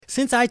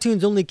Since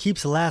iTunes only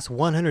keeps the last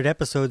 100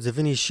 episodes of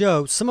any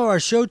show, some of our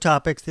show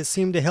topics that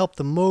seem to help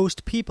the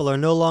most people are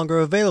no longer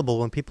available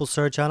when people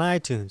search on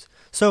iTunes.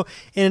 So,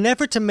 in an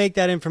effort to make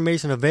that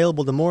information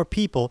available to more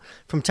people,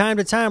 from time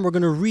to time we're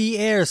going to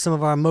re-air some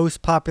of our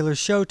most popular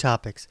show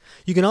topics.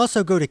 You can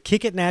also go to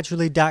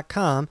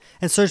kickitnaturally.com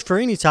and search for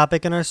any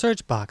topic in our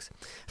search box.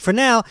 For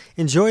now,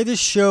 enjoy this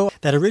show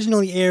that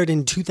originally aired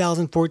in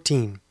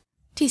 2014.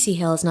 T.C.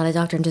 Hale is not a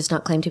doctor and does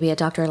not claim to be a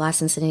doctor or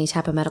licensed in any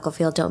type of medical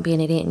field. Don't be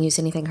an idiot and use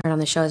anything heard on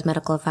the show as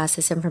medical advice.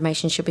 This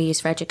information should be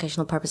used for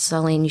educational purposes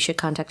only, and you should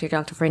contact your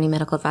doctor for any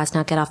medical advice.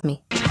 Now get off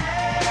me.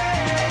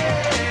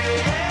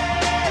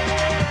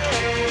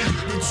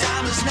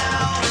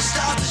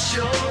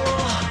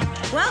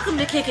 Welcome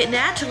to Kick It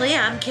Naturally.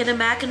 I'm Kenna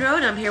McEnroe,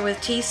 and I'm here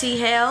with T.C.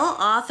 Hale,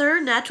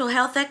 author, natural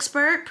health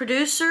expert,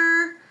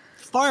 producer...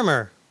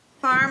 Farmer.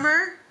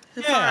 Farmer?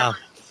 Yeah,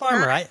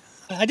 farmer.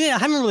 I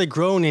haven't really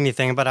grown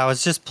anything, but I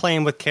was just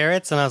playing with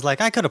carrots, and I was like,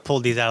 I could have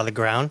pulled these out of the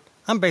ground.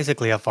 I'm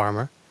basically a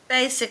farmer.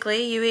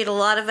 Basically, you eat a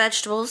lot of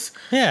vegetables.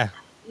 Yeah.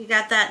 You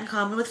got that in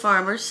common with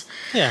farmers.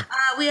 Yeah.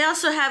 We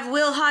also have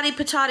Will Hottie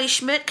Patati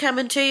Schmidt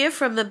coming to you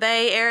from the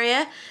Bay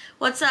Area.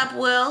 What's up,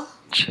 Will?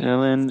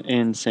 Chilling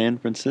in San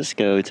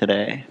Francisco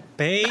today.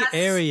 Bay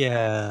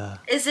Area.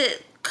 Is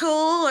it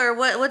cool, or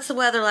what's the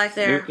weather like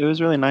there? It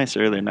was really nice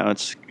earlier. Now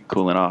it's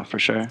cooling off for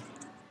sure.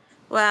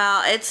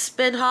 Wow, it's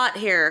been hot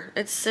here.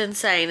 It's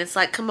insane. It's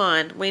like, come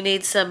on, we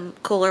need some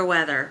cooler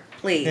weather,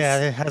 please. Yeah,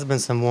 there has been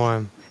some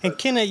warm. And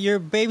Kenna, your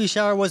baby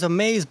shower was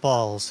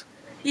amazeballs.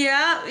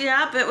 Yeah,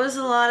 it was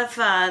a lot of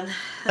fun.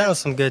 That was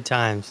some good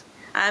times.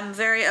 I'm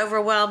very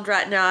overwhelmed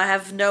right now. I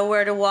have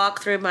nowhere to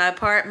walk through my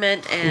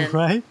apartment, and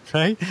Right.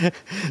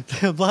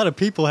 A lot of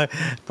people have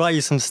brought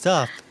you some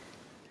stuff.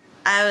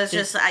 I was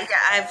just,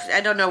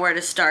 I don't know where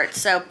to start.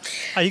 So,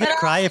 Are you going to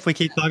cry if we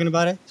keep talking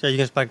about it? So are you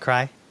going to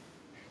cry?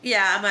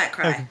 Yeah, I might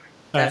cry. Okay.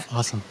 All right,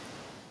 awesome.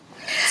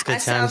 It's good I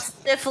sound times.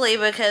 sniffly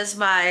because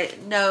my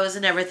nose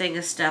and everything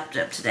is stuffed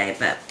up today,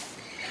 but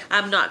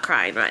I'm not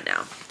crying right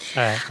now.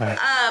 All right.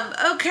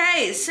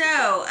 Okay,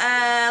 so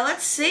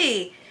let's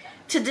see.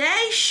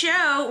 Today's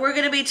show, we're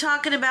going to be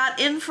talking about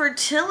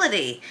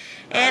infertility.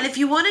 And if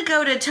you want to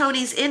go to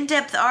Tony's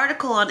in-depth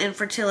article on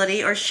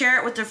infertility or share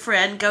it with a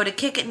friend, go to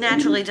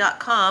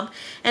kickitnaturally.com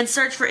and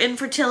search for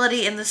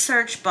infertility in the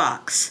search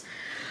box.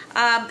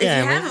 If you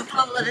haven't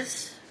followed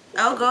us...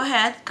 Oh, go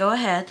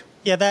ahead.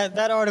 Yeah,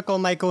 that article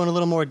might go in a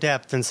little more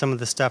depth than some of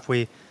the stuff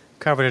we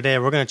covered today.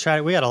 We're going to try.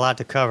 We got a lot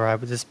to cover.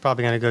 This is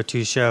probably going to go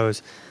 2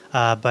 shows.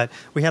 But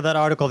we have that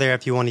article there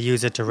if you want to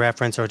use it to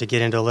reference or to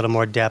get into a little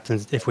more depth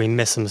and if we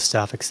miss some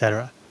stuff,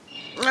 etc.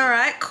 All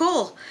right,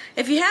 cool.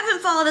 If you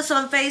haven't followed us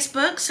on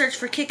Facebook, search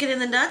for Kick It in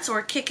the Nuts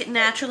or Kick It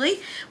Naturally.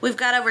 We've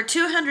got over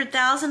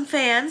 200,000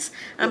 fans.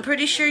 I'm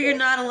pretty sure you're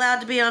not allowed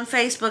to be on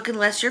Facebook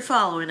unless you're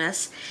following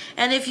us.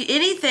 And if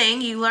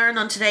anything you learn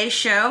on today's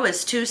show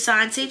is too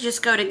sciencey,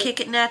 just go to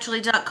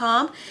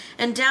kickitnaturally.com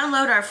and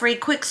download our free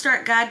Quick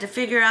Start Guide to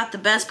figure out the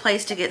best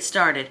place to get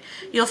started.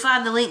 You'll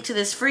find the link to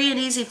this free and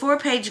easy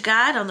 4-page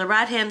guide on the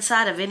right-hand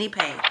side of any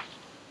page.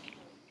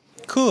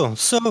 Cool.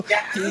 So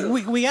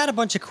we got a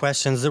bunch of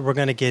questions that we're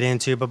going to get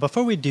into, but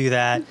before we do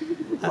that,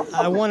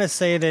 I want to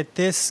say that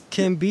this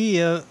can be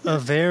a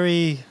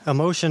very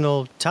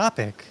emotional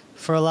topic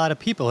for a lot of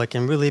people. It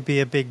can really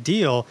be a big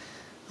deal.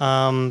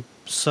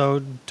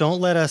 So don't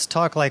let us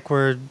talk like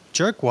we're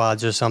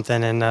jerkwads or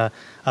something and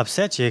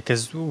upset you,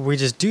 because we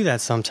just do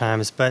that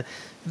sometimes. But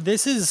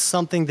this is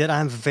something that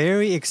I'm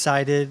very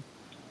excited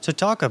to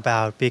talk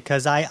about,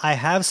 because I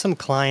have some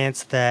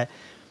clients that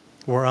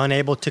were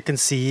unable to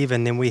conceive,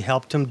 and then we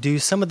helped them do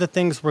some of the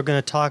things we're going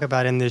to talk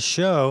about in this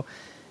show,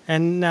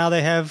 and now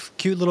they have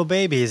cute little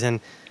babies.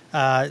 And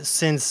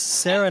since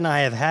Sarah and I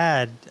have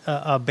had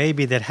a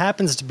baby that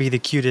happens to be the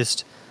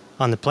cutest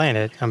on the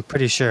planet, I'm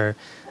pretty sure,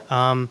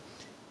 man,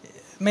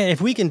 if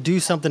we can do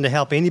something to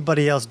help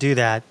anybody else do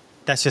that,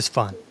 that's just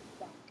fun.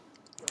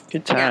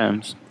 Good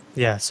times.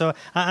 Yeah, so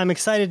I'm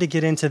excited to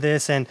get into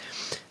this, and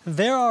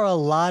there are a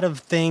lot of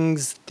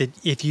things that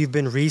if you've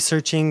been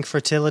researching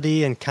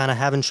fertility and kind of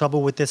having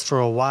trouble with this for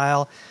a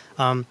while,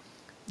 you're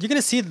going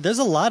to see that there's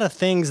a lot of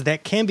things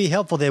that can be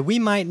helpful that we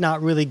might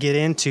not really get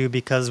into,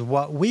 because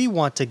what we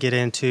want to get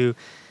into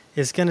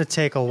is going to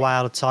take a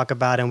while to talk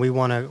about, and we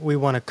want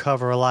to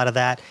cover a lot of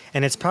that,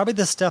 and it's probably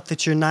the stuff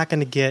that you're not going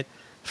to get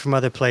from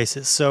other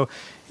places. So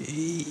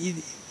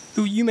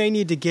you may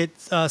need to get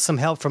some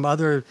help from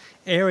other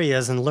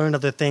areas and learn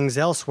other things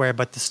elsewhere,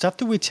 but the stuff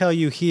that we tell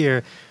you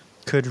here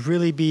could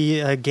really be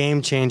a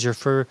game changer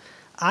for,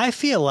 I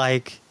feel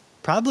like,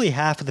 probably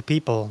half of the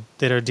people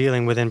that are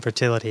dealing with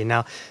infertility.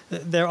 Now,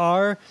 there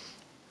are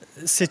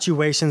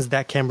situations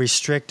that can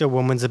restrict a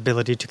woman's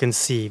ability to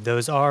conceive.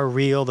 Those are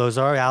real, those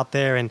are out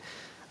there, and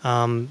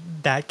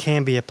that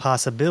can be a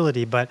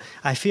possibility. But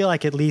I feel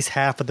like at least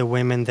half of the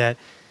women that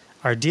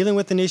are dealing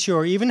with an issue,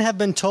 or even have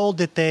been told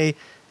that they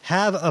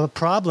have a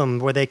problem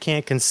where they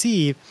can't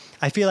conceive,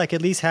 I feel like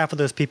at least half of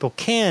those people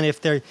can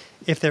if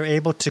they're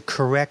able to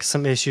correct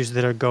some issues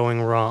that are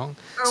going wrong.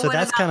 Or so what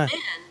that's about kind of men?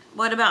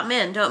 What about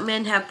men? Don't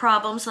men have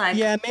problems like?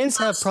 Yeah, men's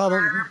have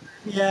problems.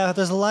 Yeah,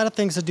 there's a lot of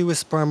things to do with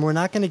sperm. We're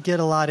not going to get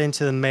a lot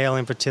into the male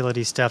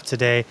infertility stuff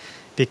today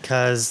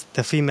because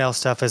the female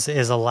stuff is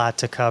a lot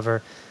to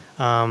cover.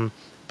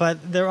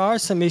 But there are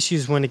some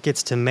issues when it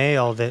gets to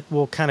male that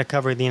we'll kind of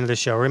cover at the end of the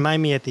show.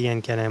 Remind me at the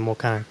end, Ken, and we'll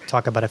kind of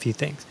talk about a few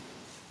things.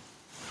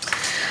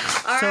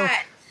 All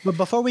right. But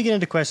before we get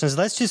into questions,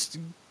 let's just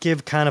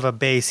give kind of a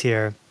base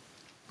here.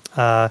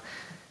 Because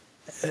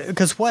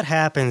what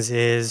happens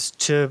is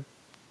to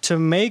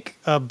make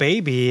a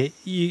baby,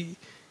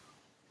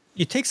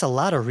 it takes a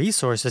lot of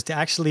resources to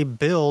actually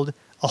build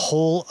a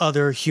whole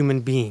other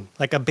human being.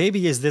 Like a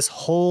baby is this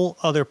whole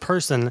other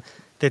person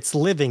that's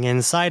living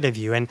inside of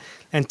you.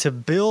 And to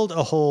build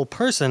a whole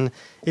person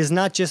is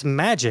not just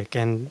magic.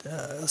 And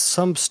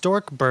some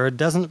stork bird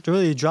doesn't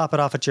really drop it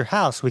off at your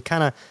house. We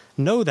kind of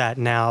know that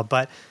now.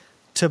 But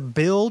to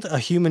build a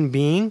human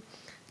being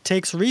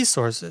takes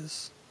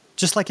resources.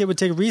 Just like it would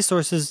take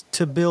resources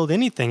to build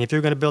anything. If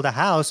you're going to build a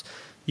house,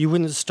 you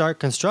wouldn't start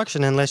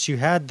construction unless you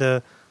had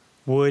the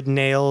wood,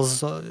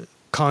 nails,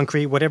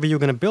 concrete, whatever you're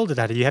going to build it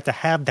out of. You have to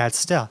have that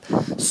stuff.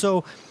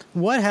 So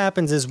what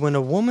happens is when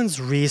a woman's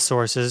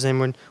resources, and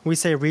when we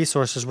say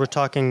resources, we're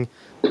talking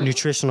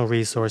nutritional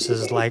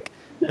resources like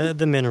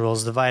the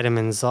minerals, the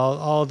vitamins,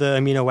 all the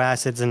amino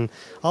acids, and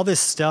all this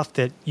stuff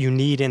that you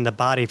need in the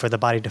body for the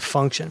body to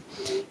function.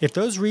 If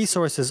those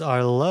resources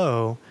are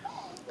low,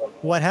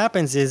 what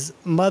happens is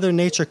Mother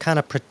Nature kind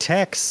of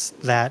protects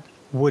that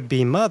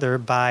would-be mother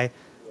by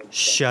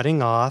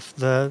shutting off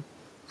the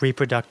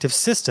reproductive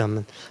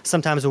system.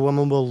 Sometimes a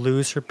woman will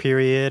lose her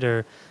period,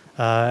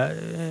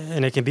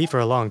 and it can be for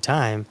a long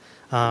time.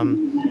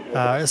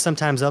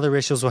 Sometimes other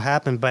issues will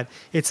happen, but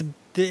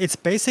it's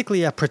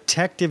basically a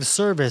protective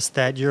service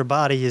that your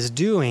body is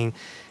doing,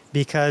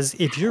 because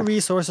if your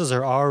resources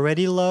are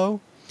already low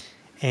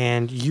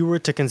and you were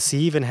to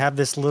conceive and have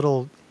this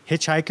little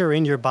hitchhiker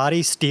in your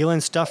body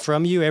stealing stuff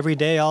from you every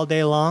day, all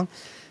day long,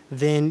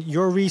 then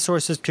your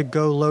resources could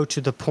go low to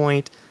the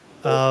point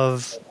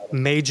of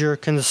major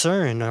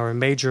concern or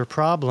major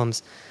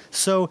problems.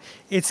 So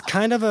it's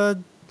kind of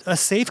a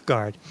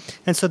safeguard.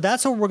 And so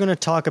that's what we're going to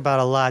talk about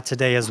a lot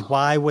today is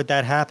why would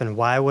that happen?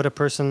 Why would a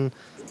person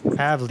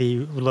have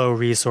low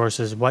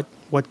resources? What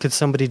could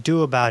somebody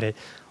do about it?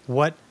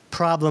 What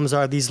problems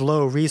are these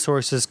low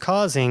resources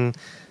causing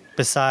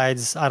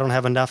besides I don't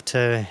have enough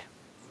to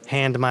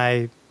hand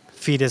my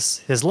fetus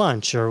his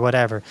lunch or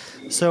whatever?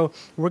 So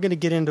we're going to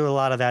get into a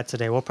lot of that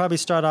today. We'll probably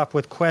start off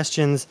with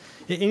questions.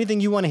 Anything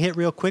you want to hit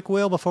real quick,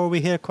 Will, before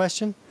we hit a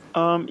question?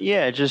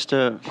 Yeah, just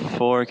a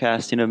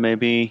forecasting of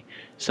maybe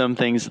some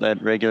things that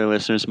regular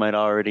listeners might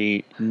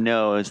already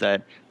know is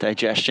that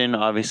digestion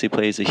obviously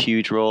plays a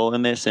huge role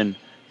in this, and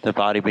the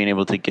body being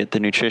able to get the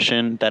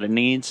nutrition that it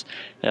needs,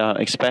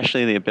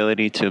 especially the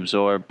ability to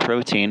absorb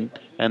protein.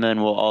 And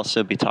then we'll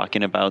also be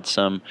talking about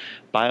some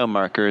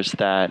biomarkers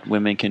that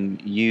women can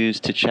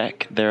use to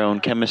check their own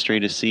chemistry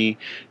to see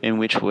in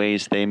which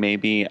ways they may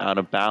be out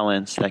of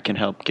balance that can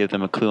help give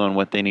them a clue on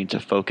what they need to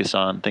focus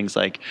on. Things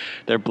like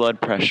their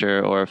blood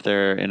pressure, or if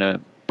they're in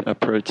a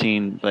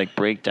protein like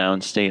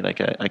breakdown state, like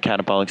a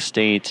catabolic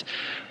state,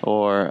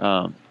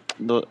 or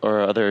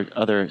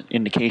other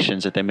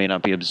indications that they may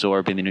not be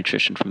absorbing the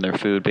nutrition from their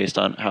food based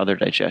on how their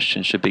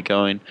digestion should be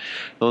going.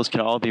 Those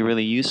can all be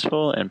really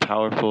useful and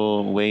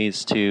powerful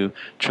ways to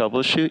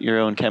troubleshoot your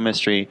own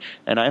chemistry.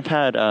 And I've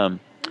had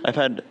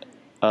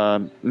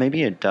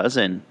maybe a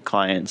dozen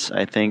clients,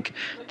 I think,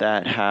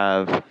 that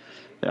have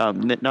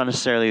not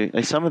necessarily,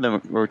 like some of them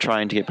were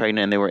trying to get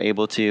pregnant and they were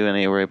able to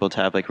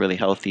have like really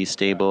healthy,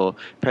 stable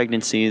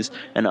pregnancies,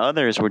 and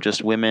others were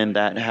just women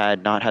that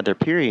had not had their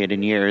period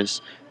in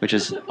years, which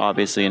is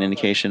obviously an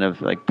indication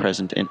of like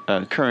current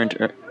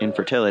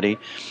infertility,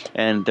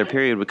 and their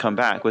period would come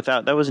back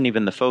without, that wasn't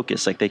even the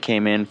focus. Like they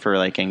came in for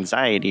like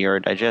anxiety or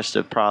a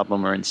digestive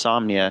problem or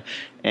insomnia,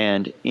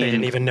 and they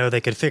didn't even know they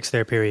could fix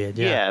their period.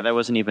 Yeah, that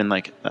wasn't even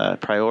like a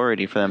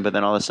priority for them. But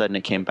then all of a sudden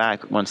it came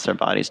back once their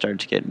body started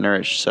to get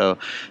nourished. So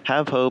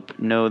have hope.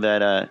 Know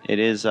that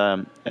it's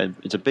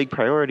a big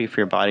priority for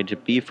your body to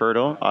be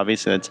fertile.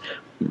 Obviously, that's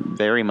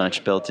very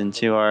much built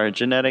into our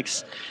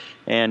genetics,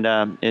 and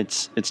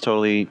it's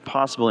totally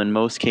possible in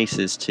most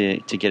cases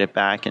to get it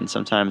back. And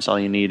sometimes all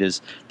you need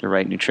is the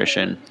right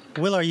nutrition.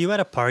 Will, are you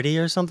at a party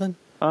or something?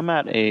 I'm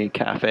at a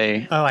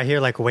cafe. Oh, I hear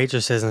like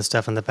waitresses and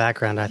stuff in the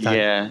background. I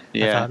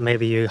thought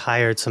maybe you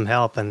hired some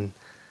help and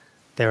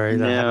they were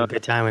having a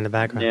good time in the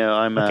background. No,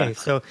 I'm okay.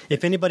 So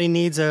if anybody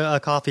needs a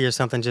coffee or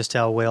something, just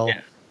tell Will,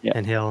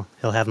 and he'll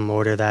have him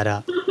order that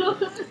up.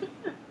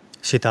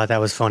 She thought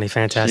that was funny.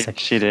 Fantastic.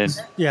 She did.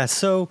 Yeah.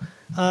 So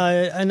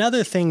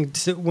another thing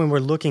when we're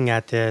looking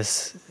at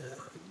this,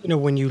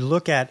 when you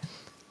look at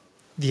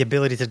the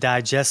ability to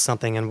digest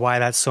something and why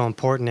that's so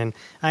important. And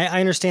I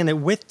understand that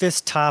with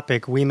this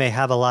topic, we may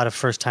have a lot of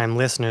first-time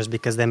listeners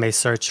because they may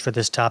search for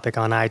this topic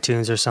on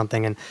iTunes or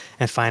something and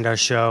find our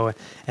show,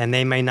 and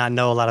they may not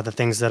know a lot of the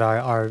things that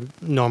our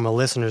normal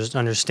listeners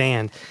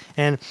understand.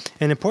 And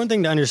an important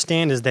thing to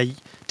understand is that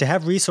to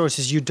have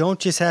resources, you don't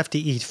just have to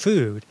eat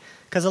food,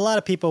 because a lot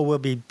of people will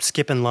be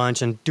skipping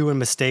lunch and doing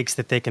mistakes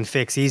that they can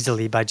fix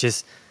easily by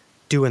just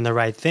doing the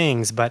right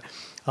things. But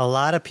a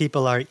lot of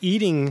people are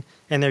eating,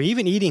 and they're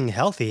even eating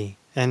healthy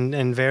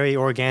and very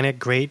organic,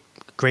 great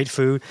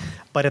food.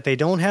 But if they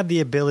don't have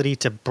the ability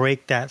to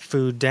break that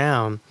food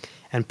down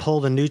and pull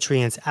the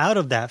nutrients out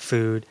of that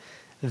food,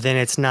 then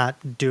it's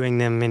not doing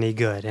them any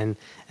good. And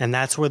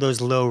that's where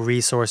those low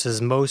resources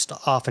most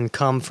often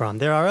come from.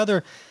 There are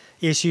other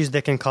issues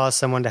that can cause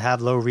someone to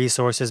have low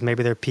resources.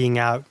 Maybe they're peeing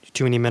out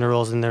too many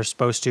minerals than they're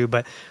supposed to.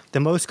 But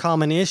the most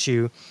common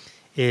issue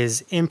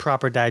is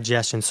improper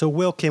digestion. So,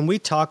 Will, can we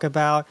talk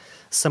about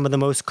some of the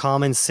most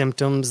common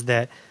symptoms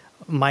that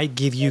might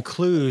give you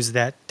clues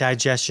that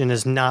digestion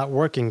is not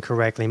working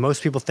correctly?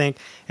 Most people think,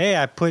 hey,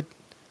 I put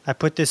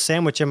this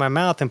sandwich in my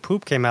mouth and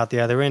poop came out the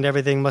other end.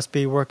 Everything must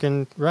be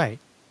working right.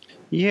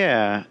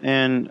 Yeah,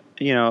 and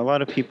a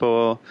lot of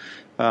people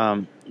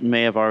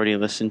may have already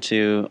listened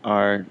to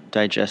our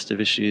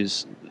digestive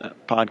issues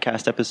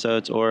podcast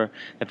episodes, or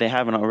if they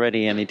haven't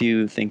already and they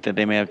do think that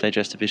they may have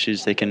digestive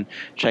issues, they can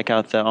check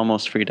out the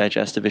almost free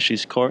digestive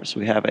issues course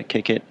we have at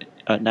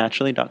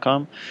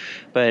kickitnaturally.com.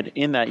 But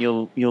in that,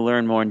 you'll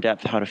learn more in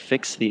depth how to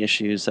fix the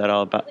issues that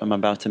I'm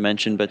about to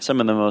mention. But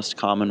some of the most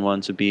common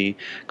ones would be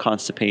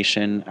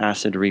constipation,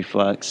 acid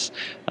reflux,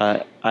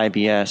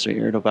 IBS or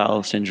irritable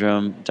bowel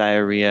syndrome,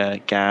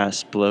 diarrhea,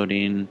 gas,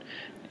 bloating,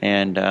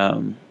 and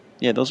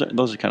those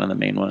are kind of the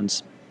main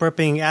ones.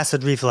 Burping,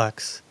 acid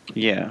reflux.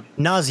 Yeah.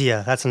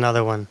 Nausea, that's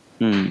another one.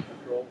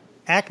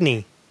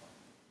 Acne.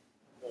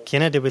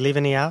 Kenna, did we leave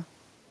any out?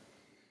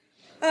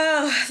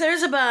 Oh,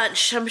 there's a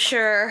bunch, I'm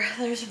sure.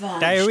 There's a bunch.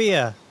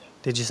 Diarrhea.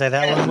 Did you say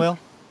that one, Will?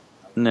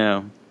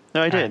 No,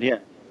 I did, yeah.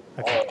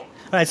 Okay.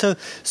 All right, so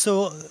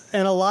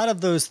and a lot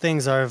of those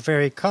things are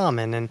very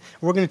common, and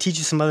we're going to teach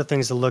you some other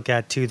things to look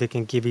at too that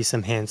can give you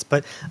some hints.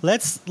 But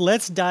let's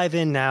dive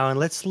in now, and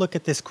let's look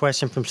at this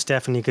question from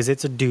Stephanie, because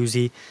it's a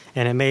doozy,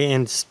 and it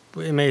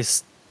may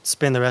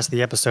spend the rest of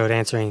the episode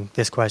answering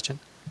this question.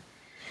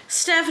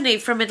 Stephanie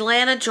from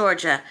Atlanta,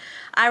 Georgia.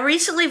 I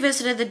recently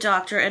visited the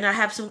doctor and I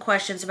have some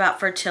questions about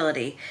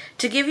fertility.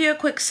 To give you a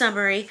quick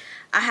summary,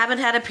 I haven't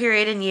had a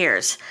period in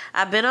years.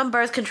 I've been on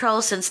birth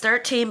control since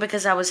 13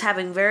 because I was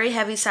having very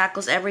heavy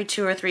cycles every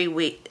 2 or 3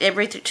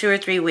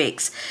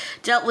 weeks.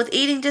 Dealt with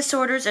eating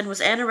disorders and was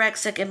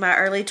anorexic in my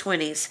early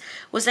 20s.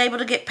 Was able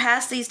to get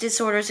past these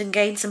disorders and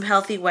gain some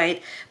healthy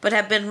weight, but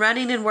have been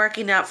running and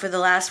working out for the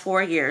last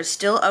 4 years,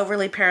 still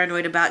overly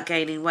paranoid about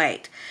gaining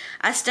weight.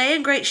 I stay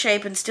in great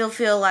shape and still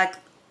feel like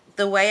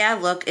the way I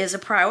look is a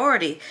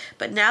priority,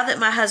 but now that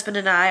my husband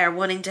and I are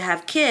wanting to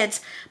have kids,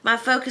 my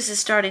focus is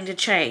starting to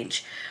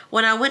change.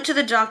 When I went to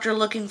the doctor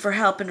looking for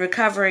help in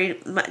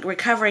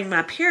recovering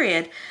my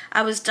period,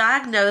 I was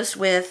diagnosed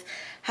with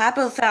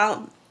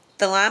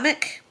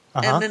hypothalamic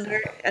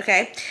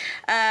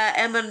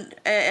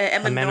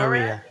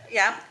amenorrhea,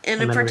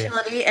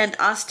 infertility, and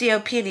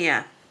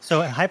osteopenia.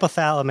 So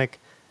hypothalamic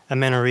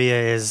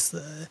amenorrhea is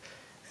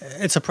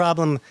it's a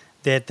problem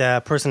that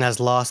the person has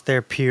lost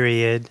their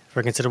period for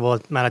a considerable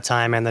amount of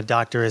time, and the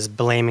doctor is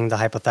blaming the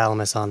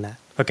hypothalamus on that.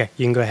 Okay,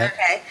 you can go ahead.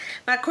 Okay.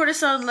 My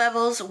cortisone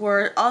levels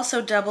were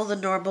also double the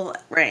normal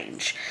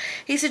range.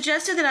 He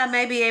suggested that I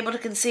may be able to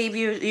conceive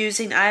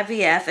using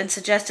IVF and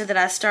suggested that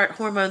I start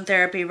hormone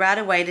therapy right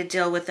away to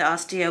deal with the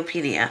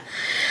osteopenia.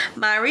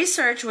 My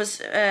research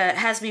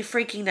has me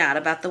freaking out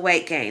about the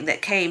weight gain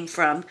that can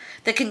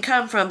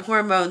come from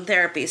hormone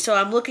therapy, so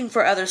I'm looking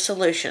for other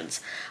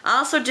solutions. I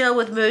also deal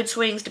with mood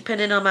swings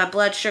depending on my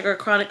blood sugar,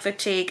 chronic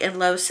fatigue, and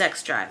low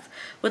sex drive.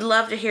 Would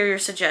love to hear your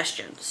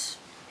suggestions.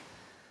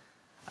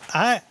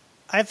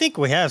 I think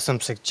we have some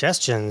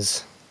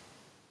suggestions.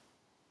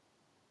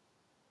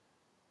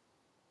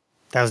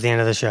 That was the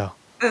end of the show.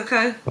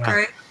 Okay,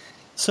 great.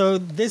 So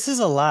this is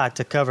a lot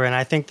to cover, and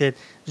I think that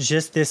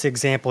just this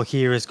example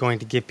here is going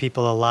to give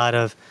people a lot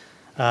of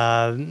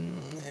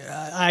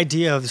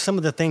idea of some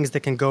of the things that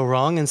can go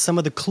wrong and some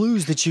of the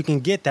clues that you can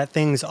get that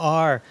things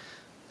are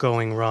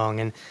going wrong.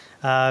 And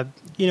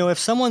if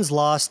someone's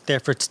lost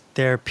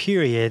their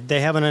period,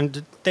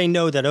 they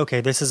know that,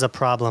 okay, this is a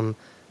problem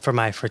for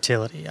my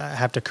fertility. I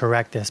have to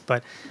correct this.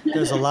 But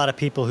there's a lot of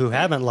people who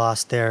haven't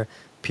lost their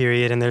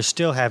period and they're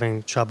still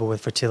having trouble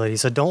with fertility.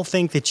 So don't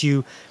think that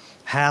you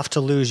have to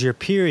lose your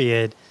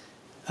period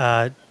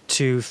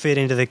to fit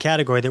into the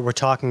category that we're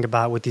talking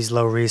about with these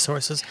low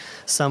resources.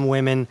 Some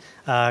women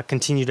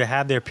continue to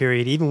have their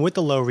period even with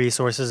the low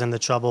resources, and the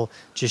trouble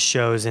just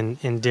shows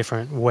in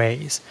different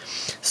ways.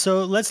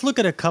 So let's look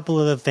at a couple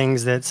of the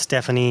things that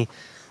Stephanie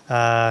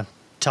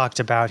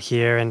talked about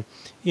here. And,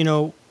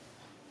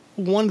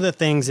 one of the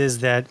things is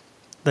that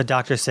the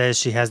doctor says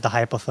she has the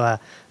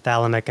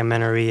hypothalamic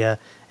amenorrhea,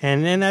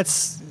 and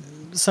that's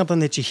something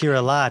that you hear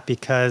a lot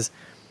because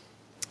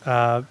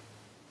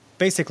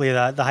basically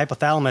the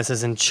hypothalamus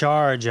is in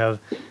charge of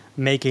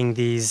making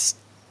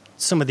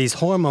some of these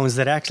hormones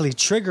that actually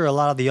trigger a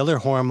lot of the other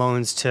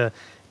hormones to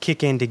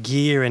kick into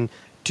gear and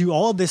do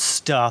all this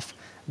stuff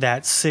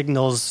that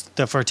signals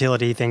the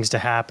fertility things to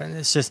happen.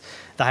 It's just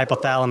the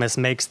hypothalamus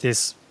makes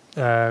this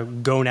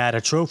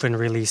gonadotrophin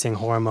releasing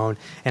hormone,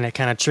 and it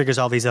kind of triggers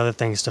all these other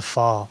things to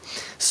fall.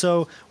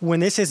 So when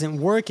this isn't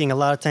working, a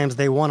lot of times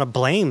they want to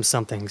blame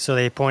something. So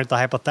they point at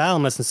the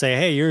hypothalamus and say,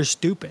 hey, you're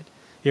stupid.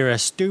 You're a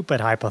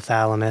stupid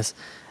hypothalamus,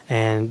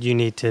 and you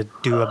need to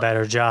do a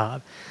better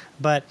job.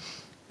 But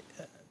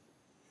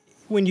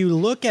when you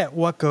look at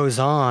what goes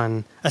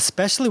on,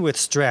 especially with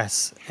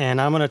stress,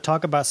 and I'm going to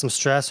talk about some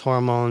stress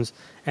hormones,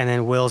 and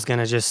then Will's going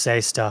to just say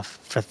stuff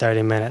for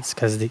 30 minutes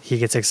because he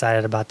gets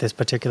excited about this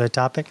particular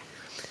topic.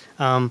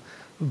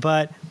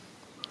 But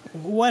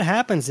what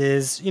happens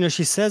is,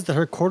 she says that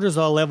her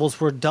cortisol levels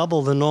were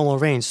double the normal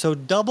range. So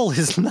double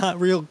is not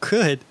real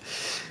good.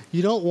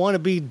 You don't want to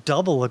be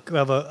double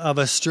of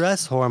a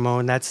stress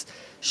hormone. That's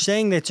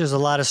saying that there's a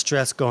lot of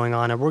stress going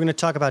on. And we're going to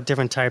talk about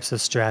different types of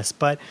stress.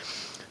 But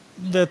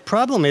the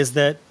problem is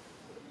that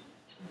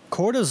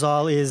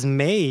cortisol is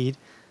made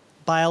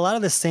by a lot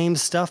of the same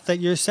stuff that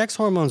your sex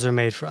hormones are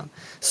made from.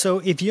 So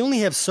if you only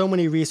have so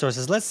many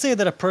resources, let's say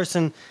that a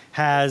person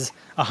has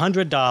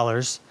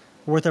 $100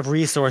 worth of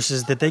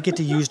resources that they get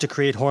to use to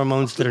create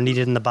hormones that are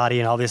needed in the body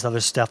and all this other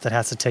stuff that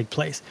has to take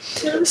place.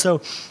 So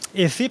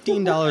if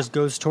 $15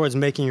 goes towards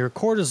making your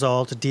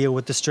cortisol to deal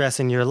with the stress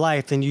in your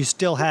life, then you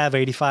still have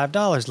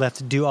 $85 left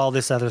to do all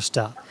this other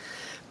stuff.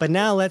 But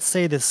now let's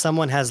say that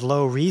someone has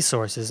low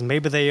resources.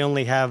 Maybe they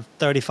only have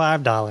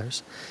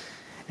 $35.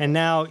 And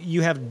now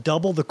you have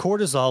double the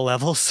cortisol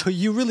level, so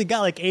you really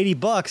got like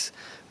 $80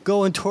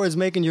 going towards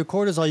making your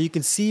cortisol. You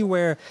can see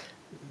where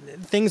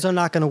things are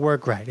not going to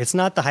work right. It's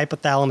not the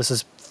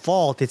hypothalamus's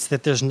fault. It's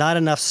that there's not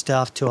enough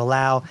stuff to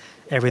allow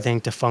everything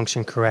to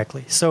function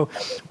correctly. So,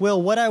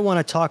 Will, what I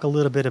want to talk a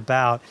little bit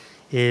about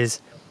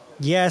is,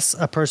 yes,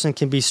 a person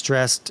can be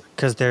stressed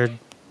because their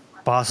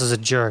boss is a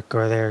jerk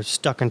or they're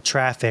stuck in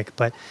traffic,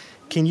 but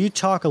can you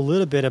talk a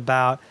little bit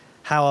about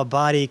how a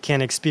body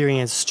can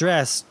experience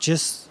stress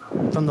just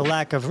from the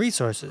lack of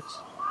resources?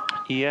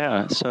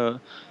 Yeah, so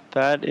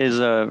that is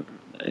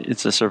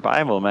it's a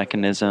survival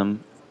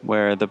mechanism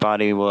where the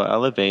body will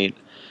elevate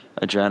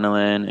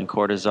adrenaline and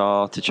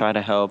cortisol to try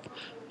to help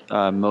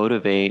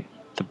motivate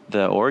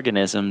the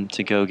organism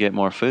to go get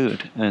more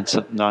food. And it's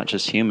not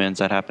just humans,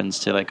 that happens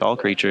to like all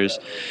creatures.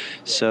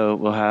 So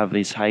we'll have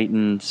these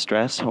heightened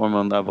stress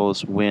hormone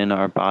levels when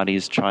our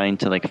body's trying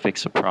to like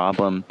fix a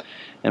problem.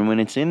 And when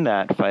it's in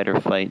that fight or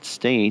flight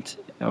state,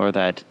 or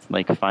that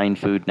like find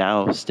food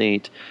now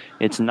state,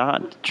 it's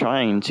not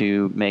trying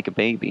to make a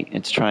baby.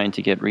 It's trying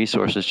to get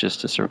resources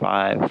just to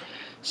survive.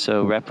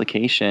 So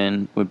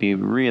replication would be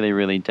really,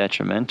 really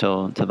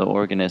detrimental to the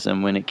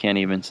organism when it can't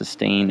even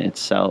sustain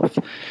itself.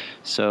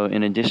 So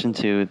in addition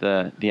to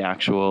the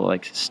actual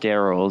like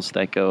sterols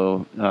that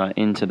go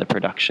into the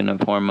production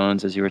of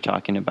hormones, as you were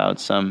talking about,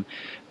 some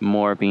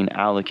more being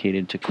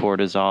allocated to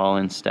cortisol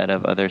instead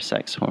of other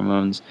sex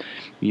hormones,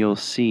 you'll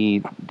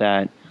see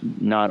that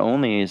not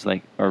only is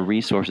like our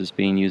resources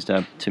being used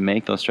up to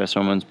make those stress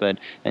hormones, but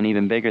an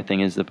even bigger thing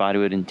is the body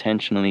would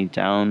intentionally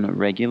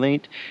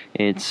down-regulate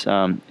its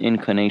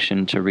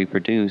inclination to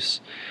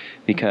reproduce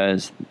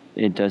because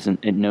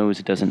it knows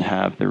it doesn't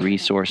have the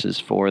resources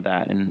for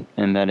that, and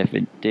that if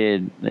it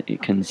did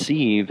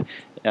conceive,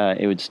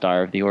 it would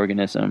starve the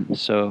organism.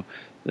 So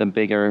the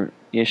bigger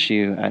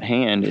issue at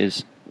hand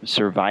is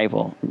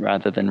survival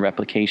rather than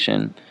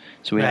replication.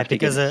 So we have to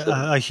because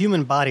a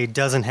human body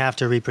doesn't have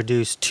to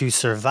reproduce to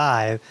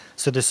survive,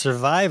 so the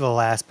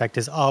survival aspect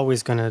is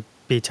always going to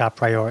be top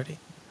priority.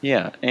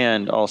 Yeah,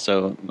 and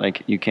also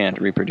like you can't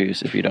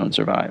reproduce if you don't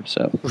survive.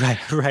 So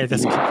right,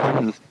 that's a good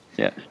point.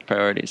 Yeah,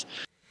 priorities.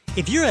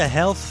 If you're a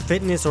health,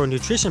 fitness, or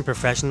nutrition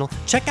professional,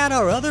 check out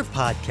our other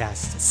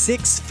podcast,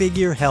 Six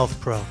Figure Health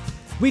Pro.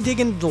 We dig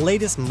into the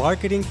latest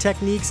marketing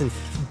techniques and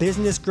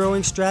business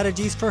growing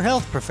strategies for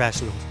health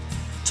professionals.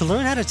 To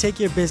learn how to take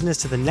your business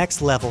to the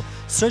next level,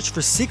 search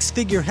for Six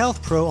Figure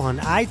Health Pro on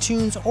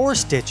iTunes or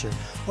Stitcher,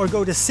 or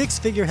go to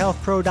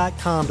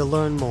sixfigurehealthpro.com to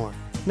learn more.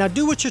 Now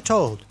do what you're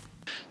told.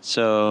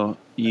 So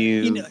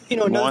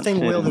another thing,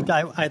 Will,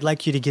 that I'd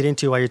like you to get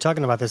into while you're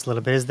talking about this a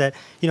little bit is that,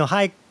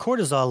 high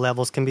cortisol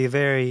levels can be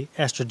very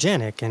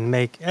estrogenic and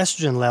make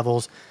estrogen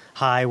levels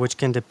high, which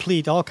can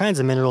deplete all kinds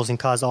of minerals and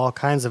cause all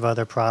kinds of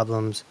other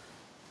problems.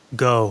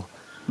 Will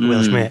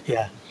Schmidt,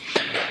 yeah.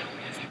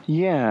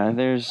 Yeah,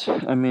 there's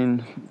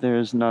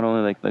not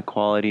only like the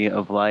quality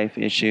of life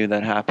issue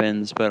that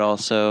happens, but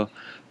also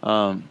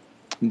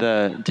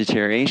the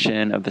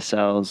deterioration of the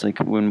cells. Like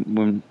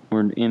when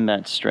we're in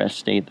that stress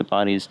state, the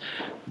body's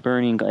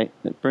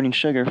burning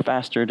sugar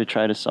faster to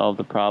try to solve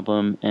the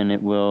problem, and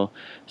it will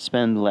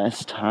spend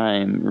less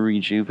time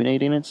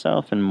rejuvenating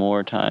itself and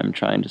more time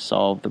trying to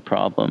solve the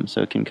problem.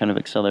 So it can kind of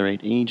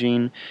accelerate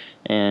aging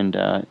and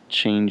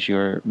change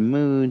your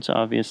moods,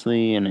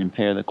 obviously, and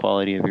impair the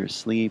quality of your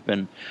sleep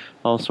and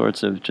all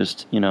sorts of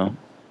just,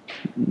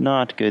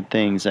 not good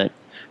things that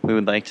we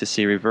would like to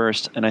see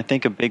reversed. And I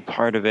think a big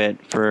part of it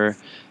for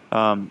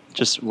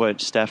just what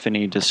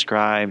Stephanie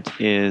described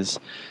is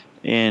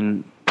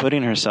in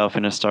putting herself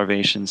in a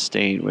starvation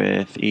state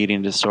with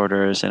eating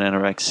disorders and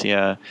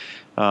anorexia,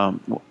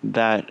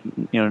 that,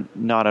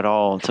 not at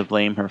all to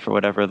blame her for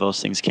whatever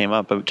those things came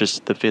up, but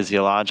just the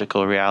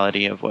physiological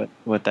reality of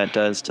what that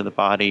does to the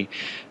body.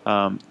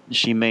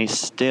 She may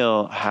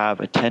still have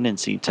a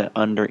tendency to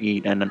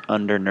undereat and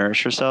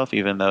undernourish herself,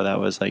 even though that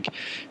was a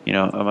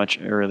much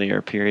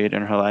earlier period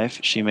in her life.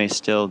 She may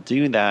still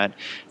do that,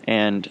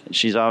 and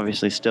she's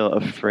obviously still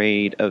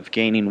afraid of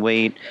gaining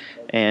weight.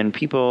 And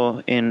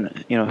people in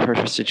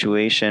her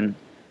situation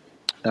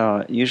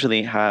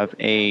usually have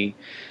a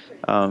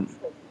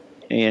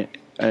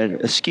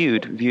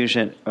skewed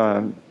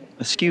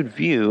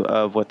view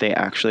of what they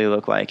actually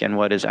look like and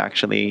what is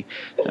actually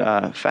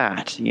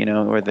fat.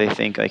 Where they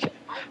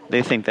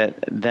think that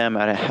them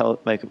at a health,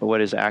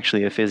 what is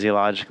actually a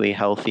physiologically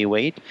healthy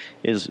weight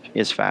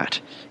is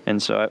fat.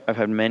 And so I've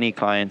had many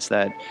clients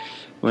that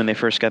when they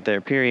first got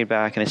their period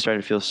back and they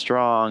started to feel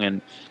strong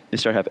and they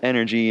started to have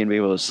energy and be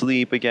able to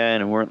sleep again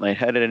and weren't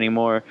lightheaded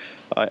anymore,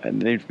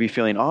 they'd be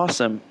feeling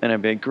awesome. And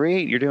I'd be like,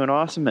 great, you're doing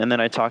awesome. And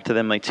then I talk to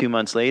them 2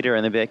 months later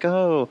and they'd be like,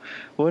 oh,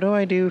 what do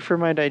I do for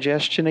my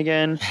digestion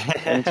again?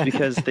 And it's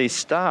because they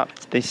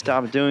stopped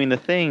doing the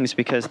things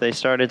because they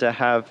started to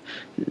have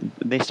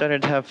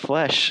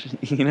flesh,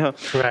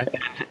 Right.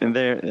 And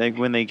they're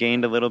when they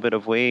gained a little bit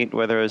of weight,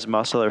 whether it was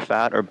muscle or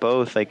fat or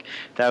both,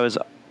 that was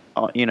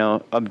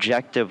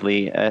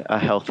objectively a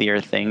healthier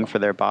thing for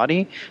their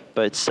body,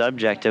 but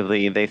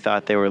subjectively they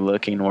thought they were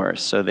looking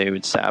worse, so they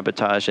would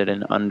sabotage it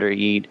and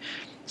undereat.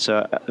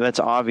 So it's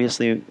obvious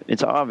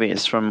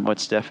from what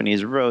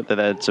Stephanie's wrote that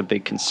that's a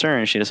big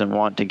concern. She doesn't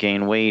want to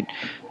gain weight,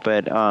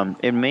 but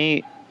it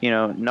may,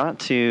 not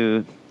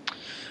to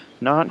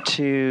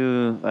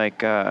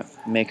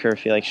make her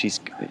feel like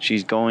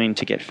she's going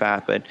to get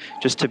fat, but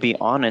just to be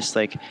honest,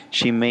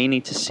 she may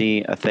need to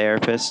see a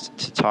therapist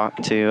to talk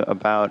to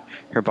about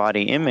her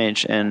body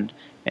image and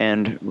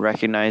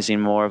recognizing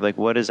more of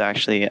what is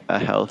actually a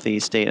healthy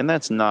state. And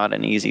that's not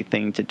an easy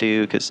thing to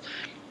do because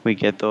we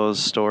get those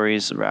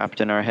stories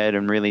wrapped in our head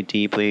and really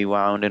deeply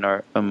wound in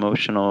our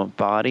emotional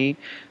body.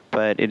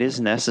 But it is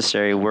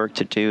necessary work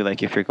to do.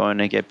 If you're going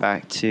to get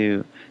back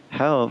to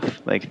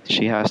health,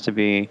 she has to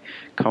be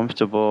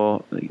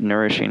comfortable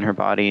nourishing her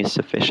body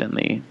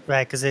sufficiently.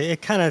 Right, because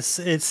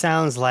it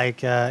sounds like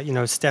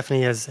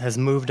Stephanie has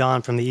moved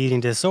on from the eating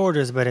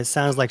disorders, but it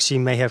sounds like she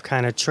may have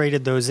kind of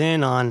traded those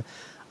in on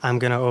I'm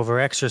going to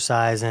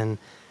over-exercise and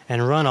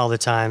run all the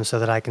time so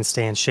that I can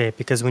stay in shape.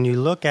 Because when you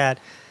look at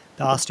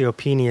the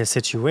osteopenia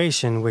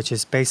situation, which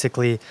is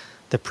basically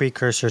the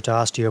precursor to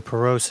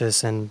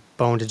osteoporosis and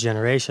bone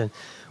degeneration,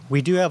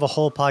 we do have a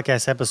whole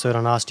podcast episode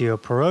on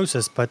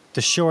osteoporosis, but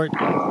the short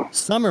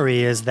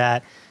summary is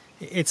that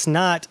it's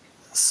not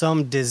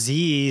some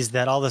disease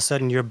that all of a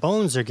sudden your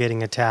bones are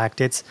getting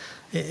attacked.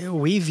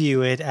 We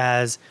view it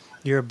as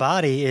your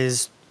body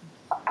is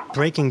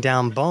breaking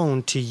down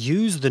bone to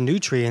use the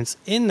nutrients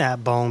in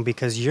that bone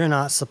because you're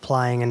not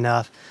supplying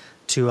enough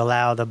to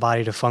allow the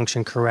body to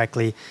function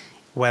correctly.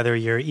 Whether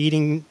you're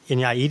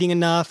not eating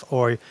enough,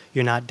 or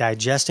you're not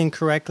digesting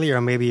correctly,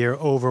 or maybe you're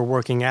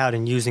overworking out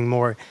and using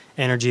more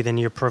energy than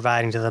you're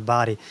providing to the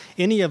body.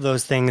 Any of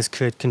those things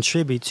could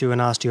contribute to an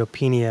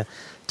osteopenia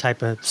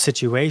type of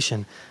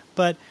situation.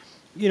 But,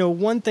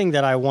 one thing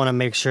that I want to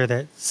make sure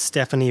that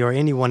Stephanie or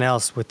anyone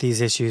else with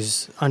these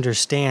issues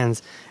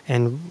understands,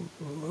 and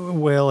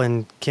Will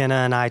and Kenna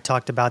and I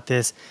talked about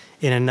this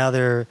in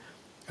another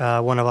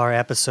one of our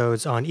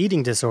episodes on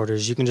eating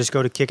disorders. You can just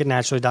go to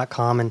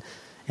kickitnaturally.com and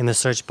in the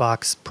search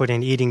box put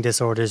in eating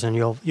disorders and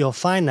you'll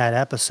find that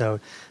episode.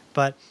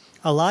 But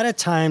a lot of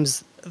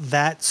times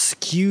that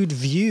skewed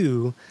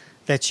view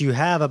that you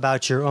have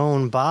about your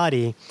own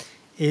body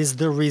is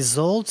the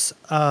results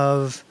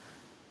of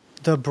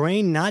the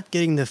brain not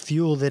getting the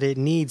fuel that it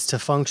needs to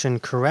function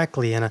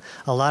correctly. And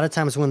a lot of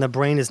times when the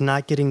brain is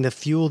not getting the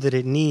fuel that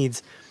it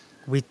needs,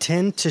 we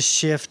tend to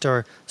shift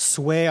or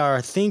sway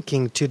our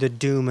thinking to the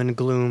doom and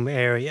gloom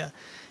area.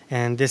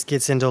 And this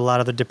gets into a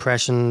lot of the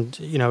depression,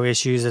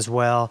 issues as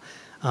well,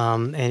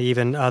 and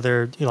even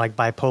other, like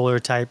bipolar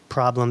type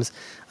problems.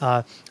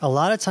 A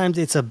lot of times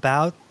it's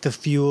about the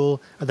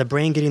fuel, or the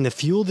brain getting the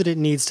fuel that it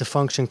needs to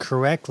function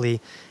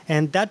correctly.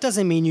 And that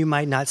doesn't mean you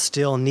might not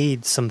still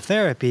need some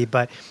therapy,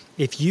 but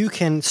if you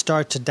can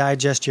start to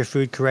digest your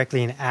food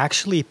correctly and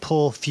actually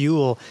pull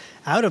fuel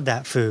out of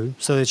that food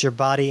so that your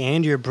body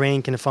and your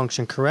brain can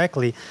function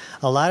correctly,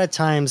 a lot of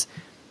times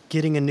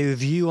getting a new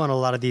view on a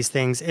lot of these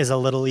things is a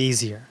little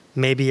easier.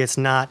 Maybe it's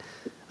not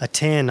a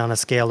 10 on a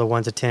scale of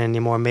 1 to 10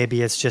 anymore.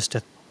 Maybe it's just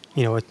a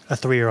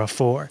 3 or a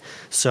 4.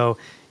 So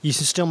you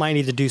still might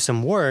need to do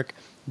some work,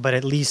 but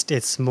at least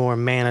it's more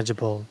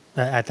manageable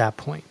at that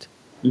point.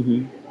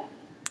 Mm-hmm.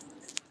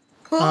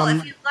 Cool.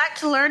 If you'd like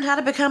to learn how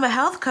to become a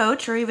health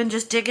coach or even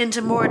just dig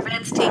into more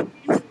advanced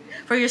teachings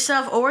for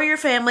yourself or your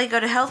family, go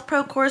to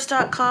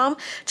healthprocourse.com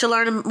to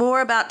learn more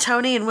about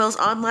Tony and Will's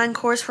online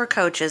course for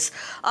coaches.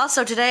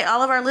 Also, today,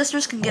 all of our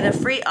listeners can get a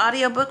free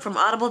audiobook from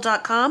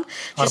audible.com.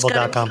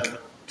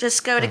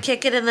 Just go to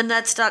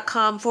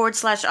kickitinthenuts.com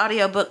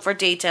 /audiobook for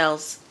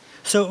details.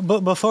 So,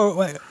 but before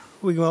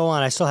we go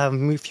on, I still have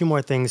a few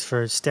more things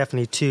for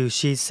Stephanie too.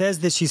 She says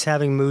that she's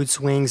having mood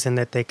swings and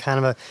that they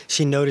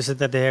she notices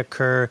that they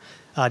occur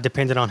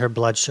dependent on her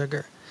blood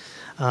sugar.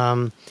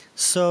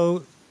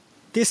 So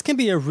this can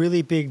be a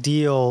really big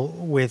deal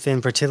with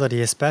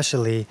infertility,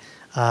 especially.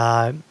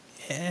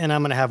 And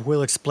I'm going to have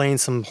Will explain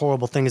some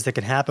horrible things that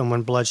can happen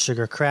when blood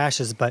sugar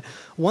crashes. But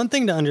one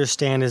thing to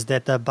understand is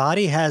that the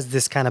body has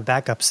this kind of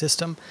backup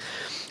system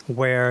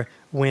where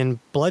when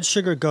blood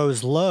sugar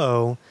goes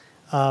low,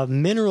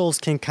 minerals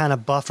can kind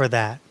of buffer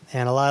that.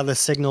 And a lot of the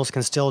signals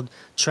can still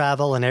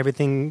travel and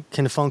everything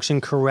can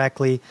function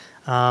correctly.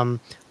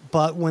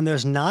 But when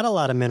there's not a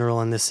lot of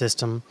mineral in the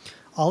system,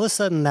 all of a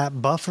sudden that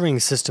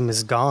buffering system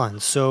is gone.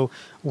 So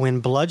when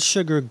blood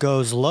sugar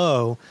goes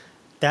low,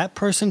 that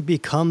person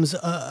becomes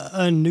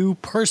a new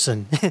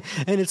person.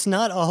 And it's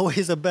not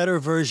always a better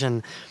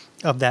version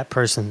of that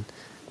person.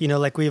 You know,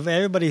 like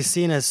everybody's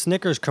seen a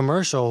Snickers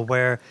commercial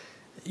where,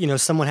 you know,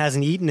 someone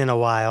hasn't eaten in a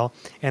while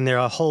and they're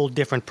a whole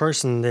different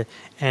person.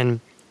 And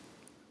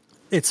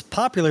it's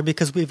popular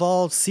because we've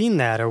all seen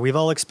that or we've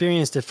all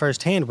experienced it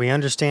firsthand. We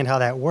understand how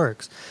that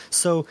works.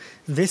 So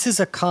this is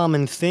a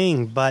common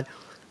thing, but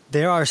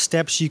there are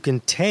steps you can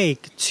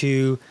take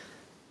to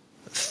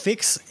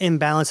fix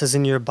imbalances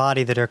in your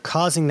body that are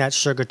causing that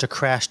sugar to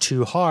crash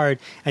too hard,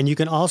 and you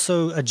can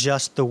also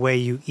adjust the way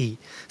you eat.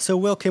 So,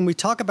 Will, can we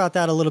talk about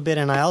that a little bit?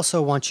 And I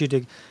also want you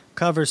to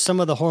cover some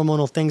of the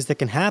hormonal things that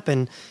can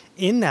happen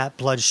in that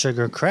blood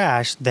sugar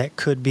crash that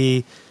could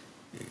be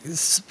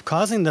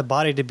causing the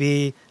body to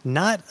be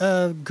not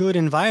a good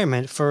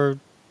environment for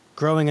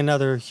growing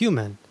another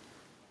human.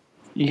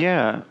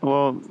 Yeah,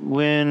 well,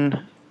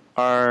 when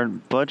our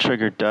blood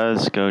sugar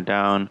does go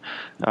down,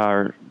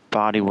 our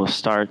body will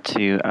start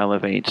to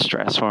elevate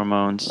stress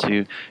hormones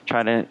to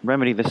try to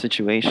remedy the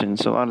situation.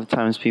 So a lot of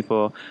times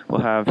people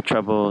will have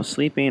trouble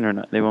sleeping,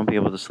 or they won't be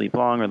able to sleep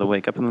long, or they'll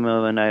wake up in the middle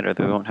of the night, or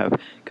they won't have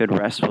good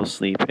restful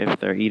sleep if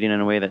they're eating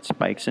in a way that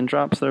spikes and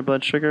drops their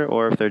blood sugar,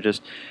 or if they're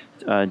just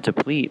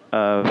deplete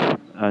of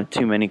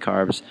too many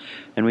carbs.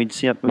 And we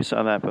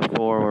saw that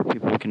before, where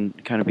people can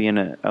kind of be in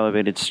an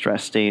elevated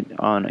stress state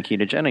on a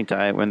ketogenic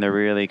diet when they're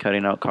really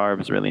cutting out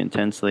carbs really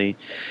intensely.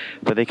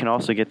 But they can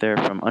also get there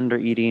from under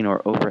eating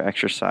or over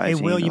exercising.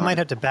 Hey, Will, you might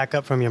have to back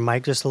up from your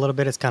mic just a little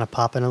bit. It's kind of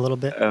popping a little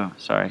bit. Oh,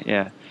 sorry.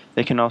 Yeah.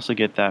 They can also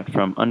get that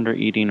from under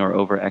eating or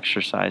over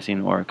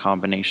exercising, or a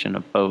combination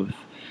of both.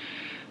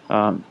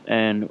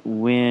 And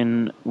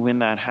when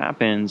that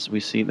happens, we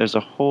see there's a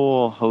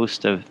whole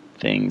host of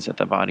things that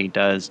the body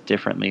does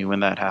differently when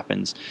that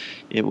happens.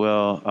 It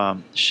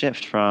will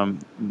shift from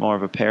more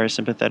of a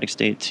parasympathetic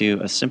state to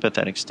a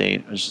sympathetic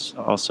state, which is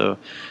also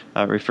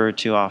referred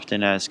to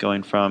often as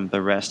going from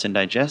the rest and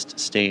digest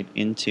state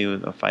into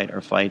the fight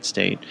or flight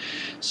state.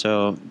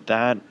 So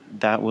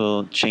that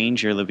will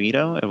change your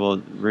libido. It will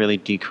really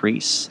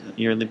decrease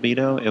your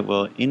libido. It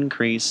will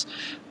increase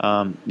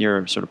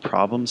your sort of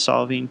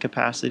problem-solving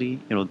capacity.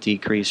 It will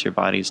decrease your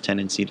body's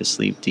tendency to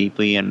sleep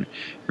deeply and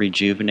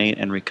rejuvenate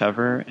and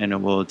recover, and it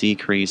will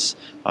decrease,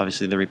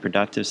 obviously, the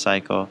reproductive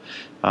cycle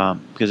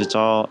because it's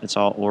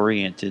all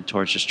oriented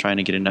towards just trying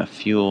to get enough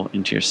fuel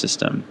into your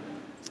system.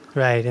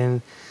 Right,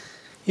 and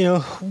you know,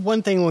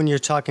 one thing when you're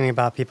talking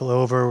about people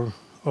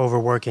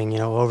overworking,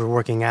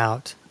 overworking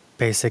out,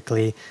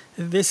 basically,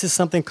 this is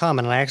something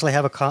common. And I actually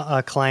have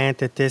a client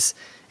that this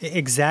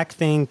exact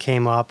thing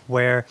came up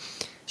where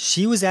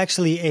she was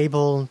actually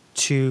able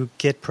to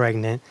get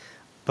pregnant,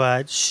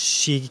 but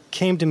she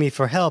came to me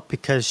for help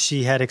because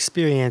she had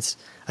experienced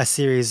a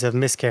series of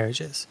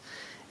miscarriages.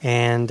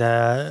 And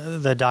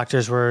the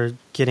doctors were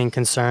getting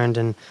concerned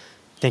and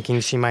thinking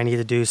she might need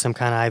to do some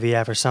kind of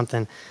IVF or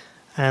something.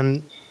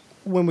 And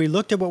when we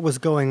looked at what was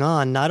going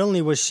on, not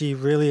only was she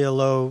really a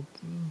low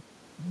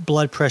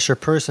blood pressure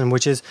person,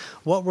 which is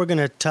what we're going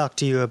to talk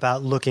to you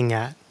about looking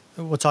at.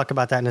 We'll talk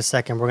about that in a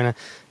second. We're going to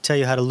tell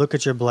you how to look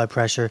at your blood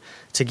pressure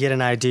to get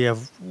an idea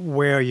of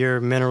where your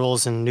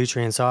minerals and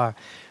nutrients are.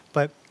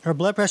 But her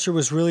blood pressure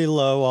was really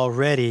low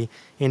already,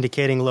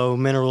 indicating low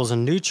minerals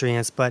and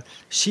nutrients, but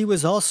she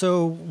was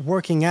also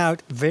working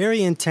out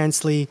very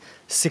intensely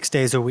 6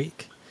 days a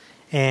week.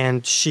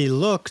 And she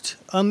looked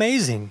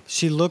amazing.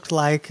 She looked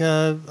like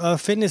a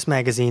fitness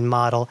magazine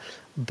model,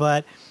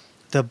 but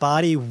the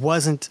body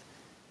wasn't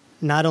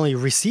not only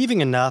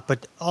receiving enough,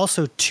 but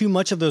also too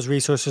much of those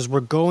resources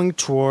were going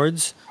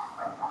towards,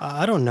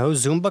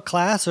 Zumba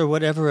class or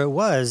whatever it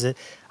was.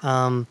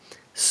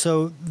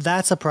 So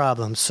that's a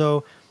problem.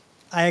 So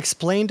I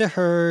explained to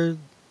her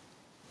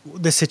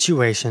the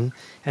situation,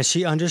 and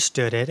she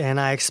understood it. And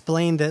I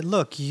explained that,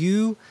 look,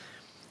 you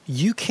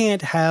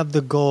can't have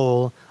the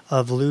goal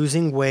of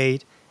losing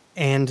weight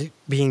and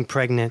being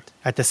pregnant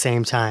at the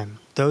same time.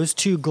 Those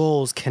two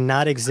goals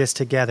cannot exist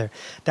together.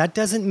 That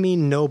doesn't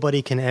mean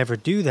nobody can ever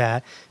do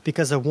that,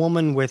 because a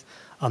woman with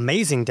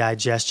amazing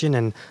digestion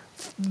and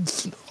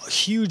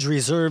huge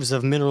reserves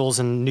of minerals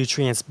and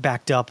nutrients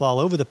backed up all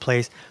over the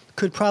place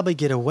could probably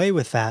get away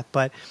with that.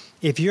 But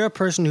if you're a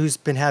person who's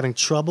been having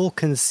trouble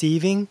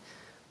conceiving,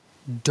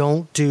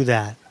 don't do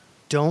that.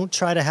 Don't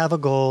try to have a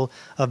goal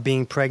of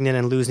being pregnant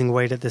and losing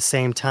weight at the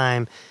same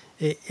time.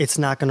 it's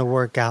not going to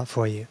work out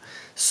for you.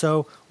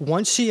 So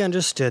once she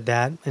understood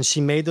that and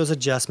she made those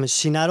adjustments,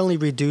 she not only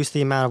reduced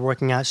the amount of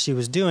working out she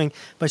was doing,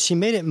 but she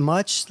made it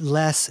much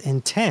less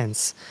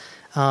intense.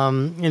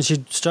 And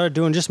she started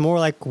doing just more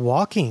like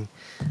walking.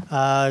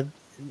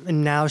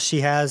 And now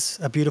she has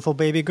a beautiful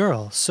baby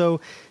girl.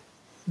 So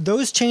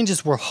those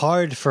changes were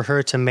hard for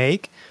her to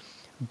make,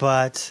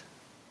 but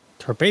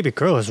her baby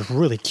girl is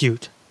really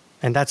cute,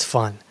 and that's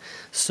fun.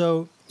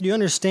 So you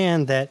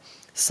understand that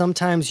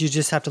sometimes you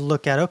just have to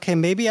look at, okay,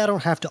 maybe I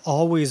don't have to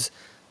always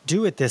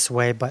do it this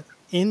way, but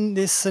in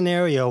this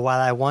scenario, while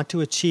I want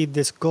to achieve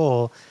this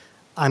goal,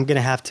 I'm going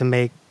to have to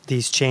make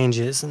these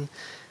changes. And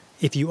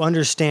if you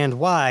understand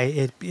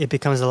why, it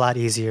becomes a lot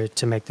easier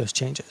to make those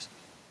changes.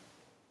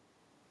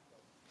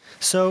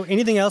 So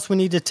anything else we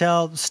need to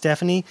tell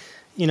Stephanie?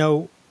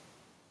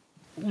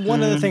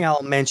 One other thing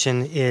I'll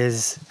mention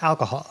is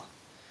alcohol.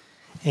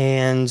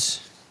 And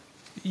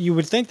you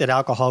would think that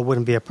alcohol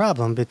wouldn't be a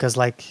problem because,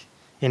 like,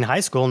 in high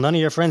school, none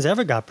of your friends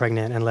ever got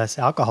pregnant unless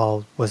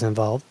alcohol was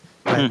involved.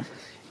 But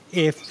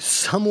if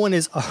someone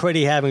is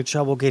already having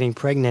trouble getting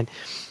pregnant,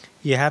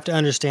 you have to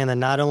understand that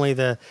not only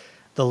the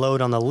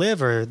load on the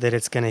liver that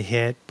it's going to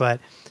hit, but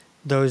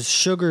those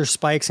sugar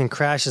spikes and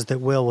crashes that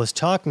Will was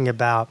talking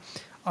about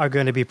are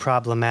going to be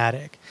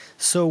problematic.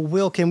 So,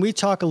 Will, can we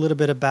talk a little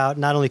bit about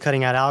not only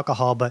cutting out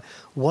alcohol, but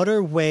what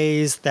are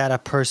ways that a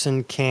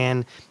person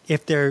can,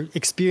 if they're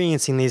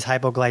experiencing these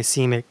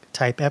hypoglycemic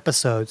type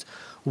episodes,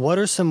 what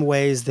are some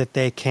ways that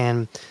they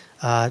can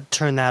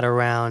turn that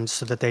around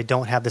so that they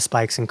don't have the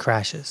spikes and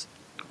crashes?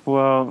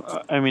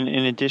 Well, I mean,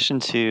 in addition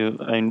to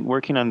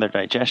working on their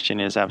digestion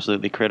is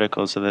absolutely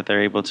critical so that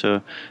they're able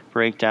to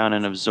break down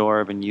and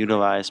absorb and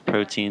utilize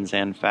proteins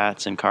and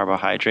fats and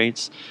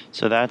carbohydrates.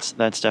 So that's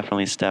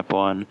definitely step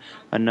one.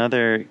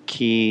 Another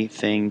key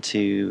thing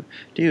to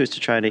do is to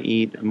try to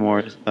eat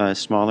more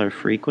smaller,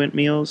 frequent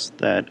meals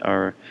that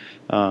are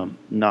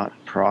not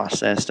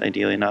processed,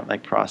 ideally not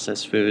like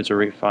processed foods or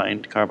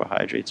refined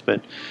carbohydrates,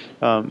 but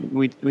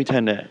we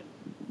tend to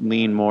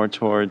lean more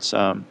towards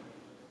the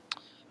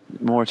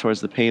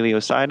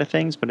paleo side of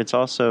things, but it's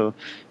also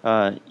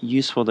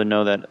useful to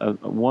know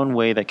that one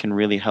way that can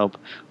really help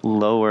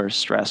lower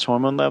stress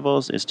hormone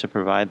levels is to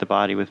provide the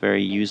body with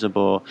very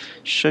usable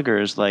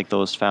sugars like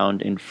those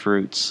found in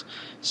fruits.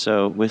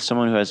 So with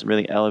someone who has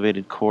really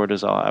elevated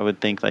cortisol, I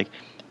would think like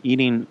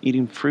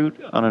eating fruit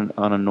on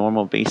a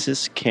normal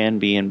basis can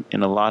be in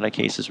a lot of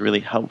cases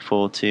really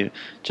helpful to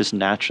just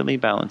naturally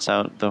balance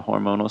out the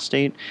hormonal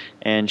state.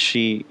 And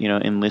she,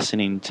 in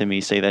listening to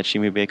me say that, she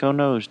may be like, oh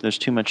no, there's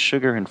too much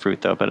sugar in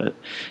fruit though. But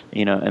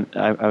and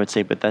I would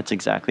say, but that's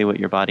exactly what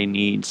your body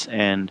needs,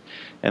 and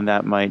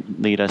that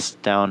might lead us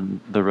down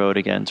the road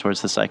again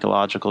towards the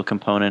psychological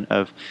component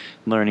of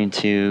learning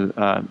to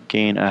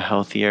gain a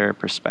healthier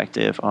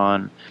perspective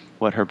on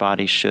what her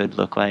body should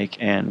look like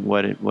and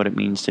what it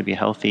means to be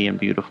healthy and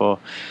beautiful.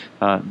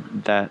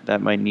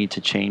 That might need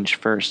to change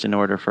first in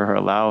order for her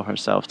to allow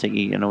herself to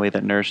eat in a way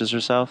that nourishes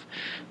herself.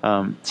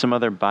 Some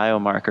other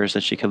biomarkers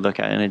that she could look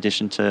at in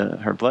addition to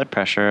her blood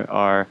pressure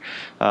are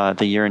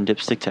the urine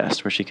dipstick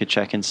test, where she could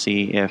check and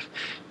see if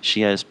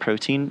she has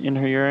protein in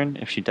her urine.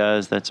 If she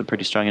does, that's a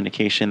pretty strong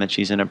indication that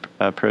she's in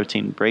a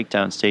protein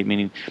breakdown state,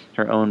 meaning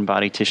her own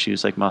body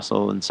tissues like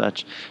muscle and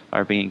such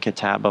are being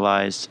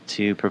catabolized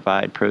to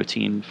provide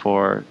protein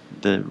for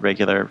the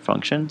regular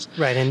functions.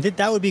 Right, and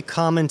that would be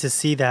common to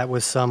see that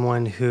with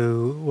someone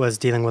who was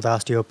dealing with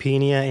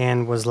osteopenia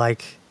and was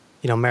like,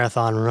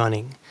 marathon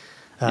running,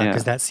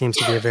 because that seems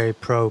to be a very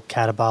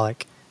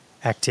pro-catabolic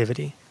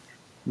activity.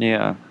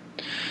 Yeah.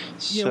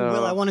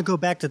 Will, I want to go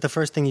back to the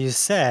first thing you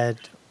said.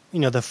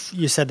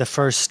 You said the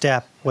first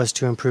step was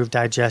to improve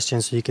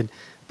digestion so you could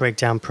break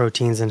down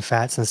proteins and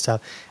fats and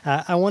stuff.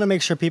 I want to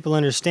make sure people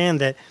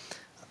understand that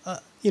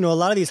a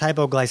lot of these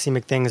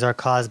hypoglycemic things are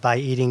caused by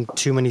eating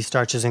too many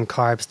starches and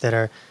carbs that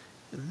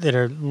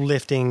are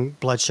lifting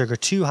blood sugar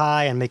too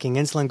high and making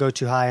insulin go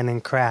too high and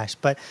then crash.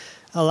 But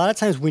a lot of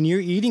times when you're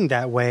eating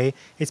that way,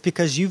 it's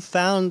because you've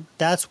found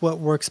that's what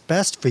works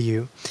best for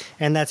you.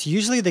 And that's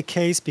usually the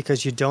case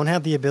because you don't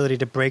have the ability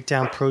to break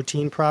down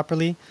protein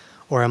properly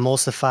or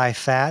emulsify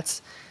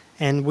fats.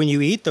 And when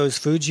you eat those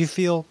foods, you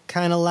feel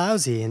kind of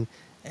lousy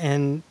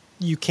and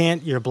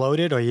you're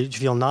bloated or you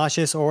feel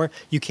nauseous or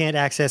you can't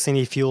access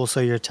any fuel,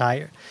 so you're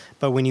tired.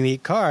 But when you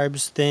eat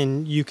carbs,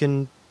 then you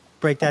can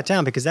break that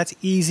down because that's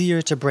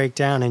easier to break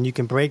down, and you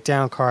can break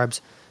down carbs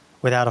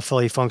without a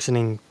fully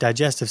functioning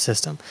digestive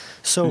system.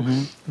 So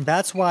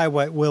that's why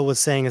what Will was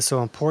saying is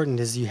so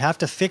important is you have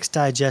to fix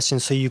digestion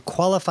so you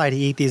qualify to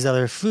eat these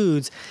other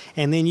foods,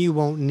 and then you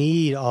won't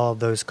need all of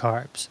those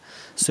carbs.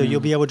 So you'll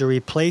be able to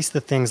replace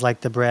the things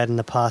like the bread and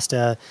the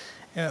pasta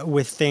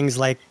with things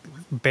like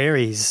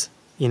berries,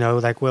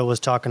 like Will was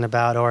talking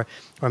about, or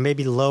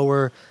maybe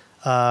lower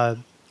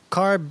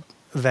carb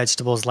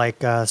vegetables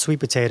like sweet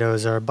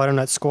potatoes or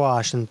butternut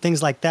squash and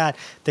things like that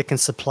can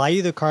supply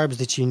you the carbs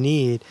that you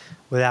need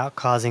without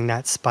causing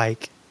that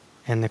spike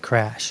and the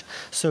crash.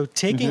 So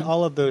taking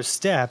all of those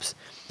steps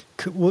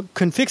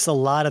can fix a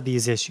lot of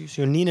these issues.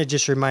 Nina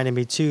just reminded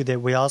me too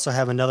that we also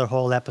have another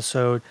whole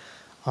episode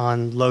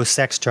on low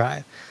sex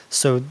drive.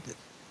 So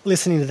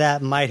listening to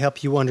that might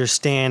help you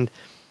understand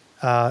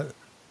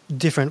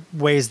different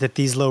ways that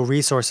these low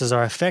resources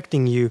are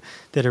affecting you,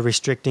 that are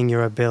restricting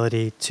your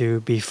ability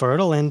to be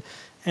fertile and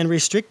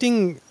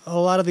restricting a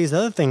lot of these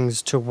other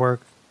things to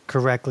work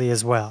correctly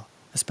as well,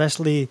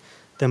 especially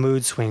the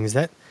mood swings.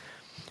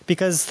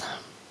 Because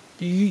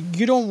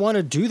you don't want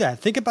to do that.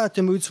 Think about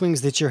the mood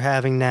swings that you're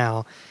having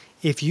now.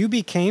 If you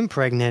became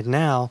pregnant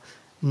now,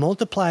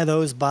 multiply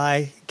those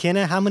by,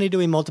 Kenna, how many do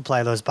we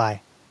multiply those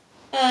by?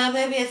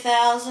 Maybe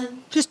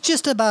 1,000.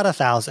 Just about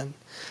 1,000.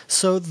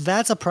 So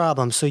that's a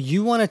problem. So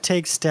you want to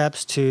take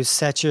steps to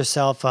set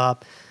yourself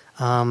up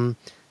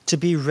to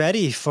be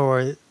ready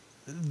for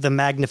the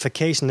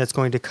magnification that's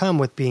going to come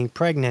with being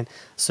pregnant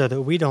so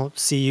that we don't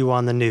see you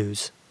on the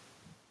news.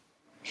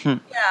 Yeah,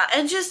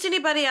 and just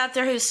anybody out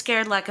there who's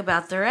scared like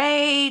about their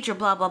age or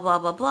blah, blah, blah,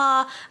 blah,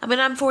 blah. I mean,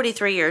 I'm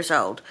 43 years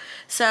old.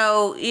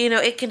 So,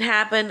 it can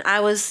happen.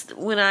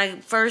 When I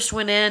first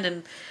went in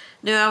and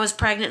knew I was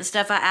pregnant and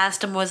stuff, I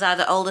asked them, was I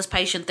the oldest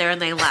patient there?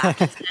 And they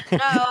laughed. I said,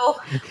 no,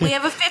 we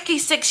have a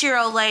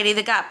 56-year-old lady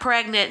that got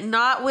pregnant,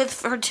 not with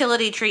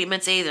fertility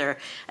treatments either.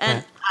 And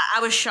Right. I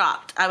was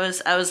shocked. I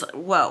was,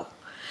 whoa.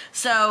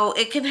 So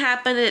it can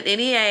happen at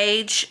any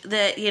age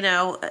that,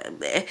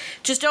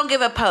 just don't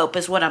give up hope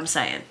is what I'm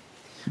saying.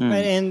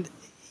 Right, and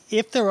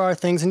if there are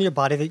things in your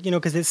body that,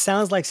 because it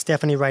sounds like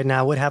Stephanie right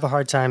now would have a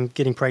hard time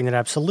getting pregnant,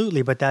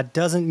 absolutely, but that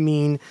doesn't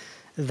mean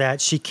that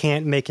she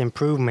can't make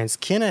improvements.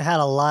 Kenna had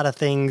a lot of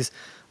things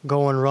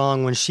going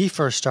wrong when she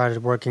first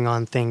started working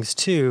on things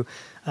too.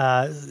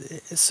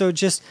 So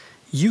just,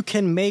 you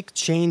can make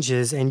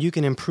changes and you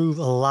can improve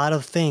a lot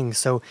of things.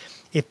 So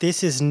if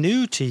this is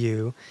new to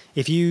you,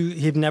 if you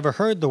have never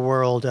heard the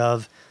world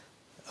of,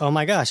 oh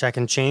my gosh, I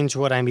can change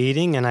what I'm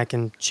eating and I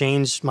can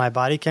change my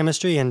body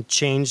chemistry and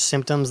change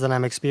symptoms that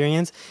I'm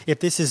experiencing. If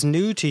this is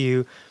new to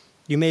you,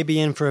 you may be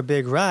in for a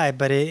big ride,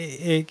 but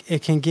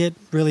it can get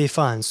really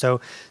fun.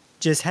 So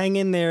just hang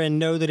in there and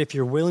know that if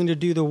you're willing to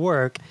do the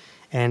work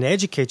and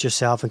educate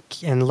yourself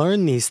and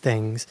learn these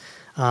things,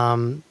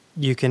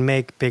 you can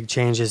make big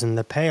changes. And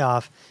the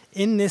payoff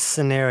in this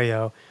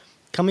scenario,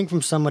 coming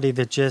from somebody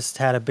that just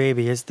had a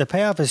baby, the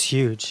payoff is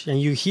huge. And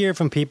you hear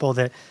from people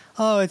that,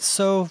 oh, it's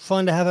so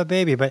fun to have a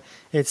baby, but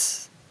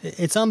it's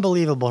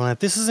unbelievable. And if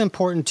this is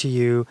important to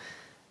you,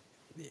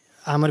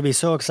 I'm going to be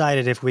so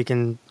excited if we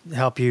can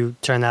help you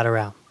turn that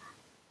around.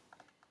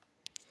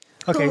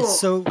 Okay, Cool.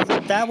 So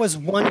that was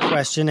one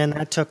question, and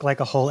that took like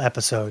a whole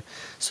episode.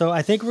 So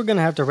I think we're going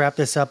to have to wrap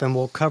this up, and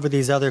we'll cover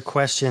these other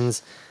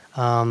questions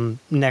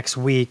next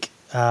week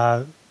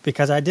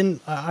because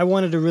I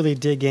wanted to really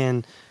dig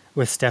in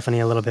with Stephanie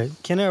a little bit.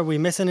 Kenna, are we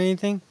missing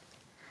anything?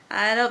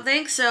 I don't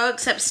think so,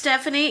 except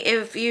Stephanie,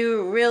 if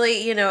you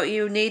really,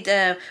 you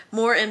need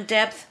more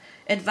in-depth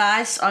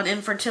advice on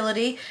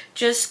infertility,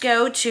 just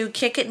go to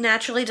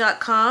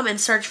kickitnaturally.com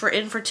and search for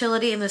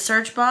infertility in the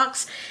search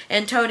box.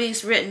 And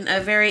Tony's written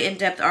a very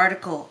in-depth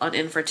article on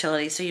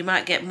infertility, so you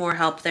might get more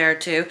help there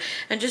too.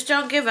 And just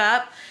don't give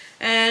up,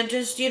 and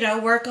just,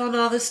 work on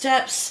all the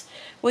steps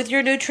with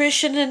your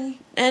nutrition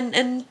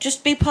and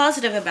just be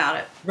positive about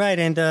it. Right,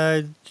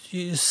 and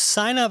you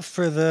sign up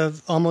for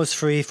the almost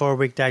free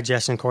 4-week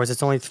digestion course.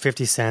 It's only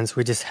 50 cents.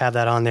 We just have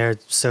that on there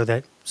so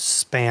that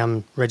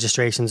spam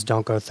registrations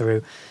don't go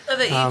through. So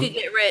that you could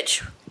get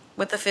rich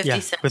with the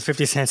 50 cents. With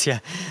 50 cents, yeah.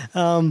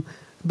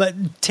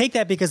 But take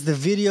that because the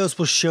videos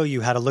will show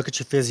you how to look at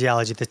your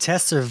physiology. The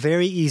tests are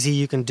very easy.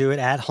 You can do it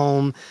at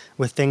home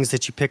with things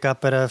that you pick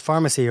up at a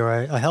pharmacy or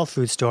a health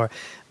food store.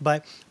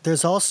 But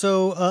there's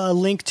also a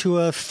link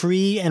to a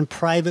free and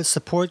private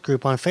support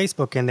group on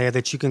Facebook in there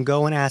that you can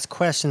go and ask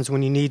questions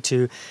when you need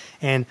to.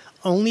 And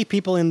only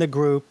people in the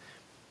group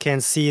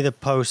can see the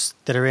posts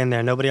that are in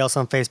there. Nobody else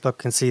on Facebook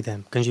can see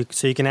them.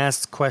 So you can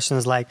ask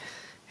questions like,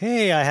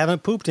 hey, I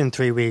haven't pooped in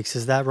 3 weeks.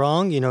 Is that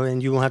wrong?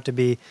 And you won't have to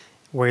be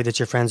worried that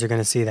your friends are going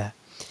to see that.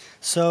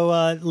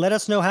 So let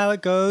us know how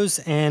it goes,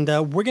 and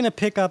we're going to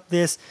pick up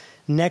this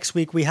next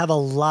week. We have a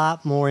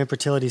lot more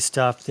infertility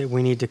stuff that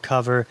we need to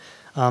cover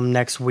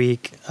next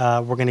week.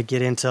 We're going to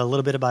get into a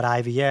little bit about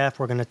IVF.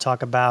 We're going to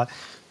talk about,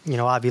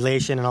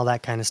 ovulation and all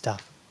that kind of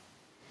stuff.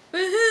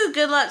 Woohoo!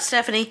 Good luck,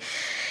 Stephanie.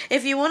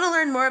 If you want to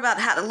learn more about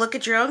how to look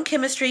at your own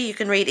chemistry, you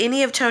can read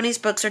any of Tony's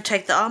books or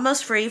take the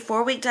almost free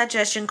 4-week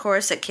digestion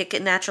course at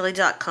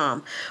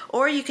kickitnaturally.com.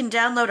 Or you can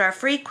download our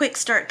free quick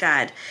start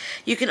guide.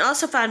 You can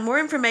also find more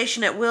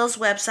information at Will's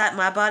website,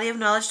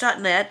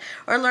 mybodyofknowledge.net,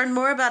 or learn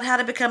more about how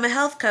to become a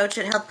health coach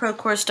at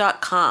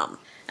healthprocourse.com.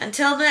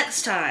 Until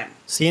next time.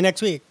 See you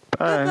next week.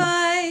 Bye.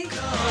 Bye. 'Cause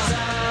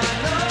I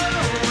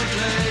know a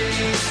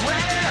place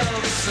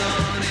where the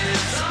sun is